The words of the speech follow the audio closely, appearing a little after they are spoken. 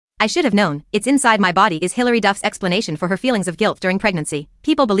I should have known, it's inside my body is Hilary Duff's explanation for her feelings of guilt during pregnancy.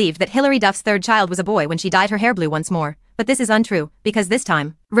 People believed that Hilary Duff's third child was a boy when she dyed her hair blue once more, but this is untrue, because this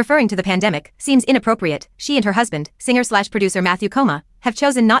time, referring to the pandemic, seems inappropriate. She and her husband, singer/producer Matthew Koma, have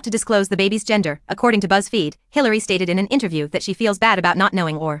chosen not to disclose the baby's gender. According to BuzzFeed, Hilary stated in an interview that she feels bad about not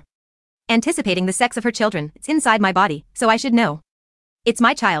knowing or anticipating the sex of her children. It's inside my body, so I should know. It's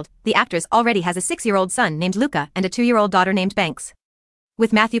my child. The actress already has a 6-year-old son named Luca and a 2-year-old daughter named Banks.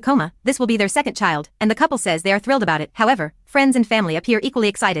 With Matthew Koma, this will be their second child, and the couple says they are thrilled about it. However, friends and family appear equally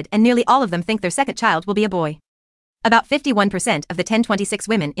excited, and nearly all of them think their second child will be a boy. About 51% of the 1026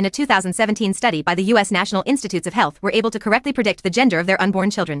 women in a 2017 study by the U.S. National Institutes of Health were able to correctly predict the gender of their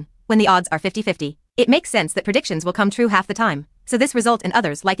unborn children. When the odds are 50-50, it makes sense that predictions will come true half the time, so this result and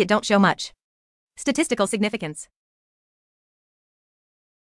others like it don't show much statistical significance.